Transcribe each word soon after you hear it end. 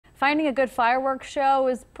Finding a good fireworks show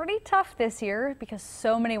is pretty tough this year because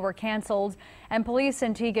so many were canceled, and police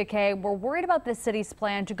in Tega Cay were worried about the city's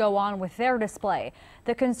plan to go on with their display.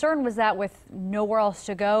 The concern was that with nowhere else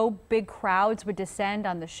to go, big crowds would descend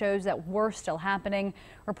on the shows that were still happening.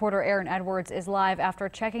 Reporter Aaron Edwards is live after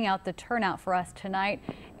checking out the turnout for us tonight.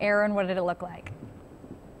 Aaron, what did it look like?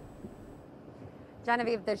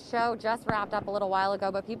 Genevieve, the show just wrapped up a little while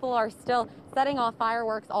ago, but people are still setting off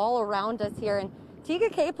fireworks all around us here. And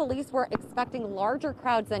Tega Cay police were expecting larger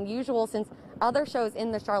crowds than usual since other shows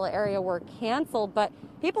in the Charlotte area were canceled. But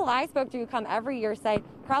people I spoke to who come every year say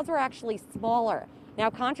crowds were actually smaller.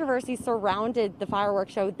 Now, controversy surrounded the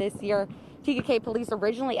fireworks show this year. Tega Cay police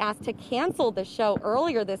originally asked to cancel the show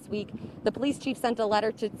earlier this week. The police chief sent a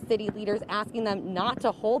letter to city leaders asking them not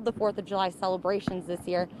to hold the 4th of July celebrations this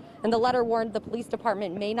year. And the letter warned the police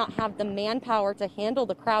department may not have the manpower to handle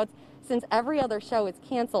the crowds since every other show is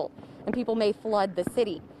canceled and people may flood the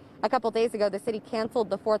city. A couple days ago, the city canceled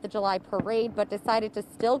the 4th of July parade but decided to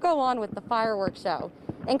still go on with the fireworks show.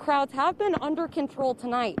 And crowds have been under control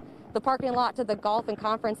tonight. The parking lot to the Golf and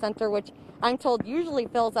Conference Center, which I'm told usually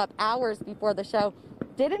fills up hours before the show,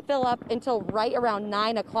 didn't fill up until right around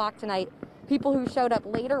 9 o'clock tonight. People who showed up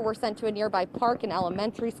later were sent to a nearby park and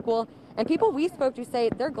elementary school. And people we spoke to say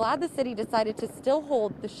they're glad the city decided to still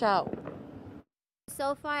hold the show.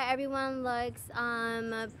 So far, everyone looks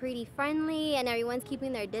pretty friendly and everyone's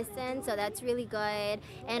keeping their distance, so that's really good.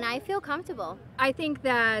 And I feel comfortable. I think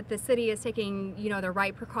that the city is taking, the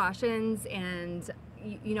right precautions and,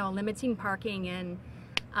 limiting parking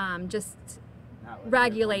and just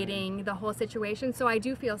regulating the whole situation. So I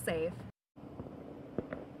do feel safe.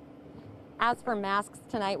 As for masks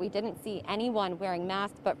tonight, we didn't see anyone wearing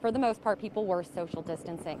masks, but for the most part, people were social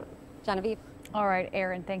distancing. Genevieve? All right,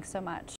 Aaron, thanks so much.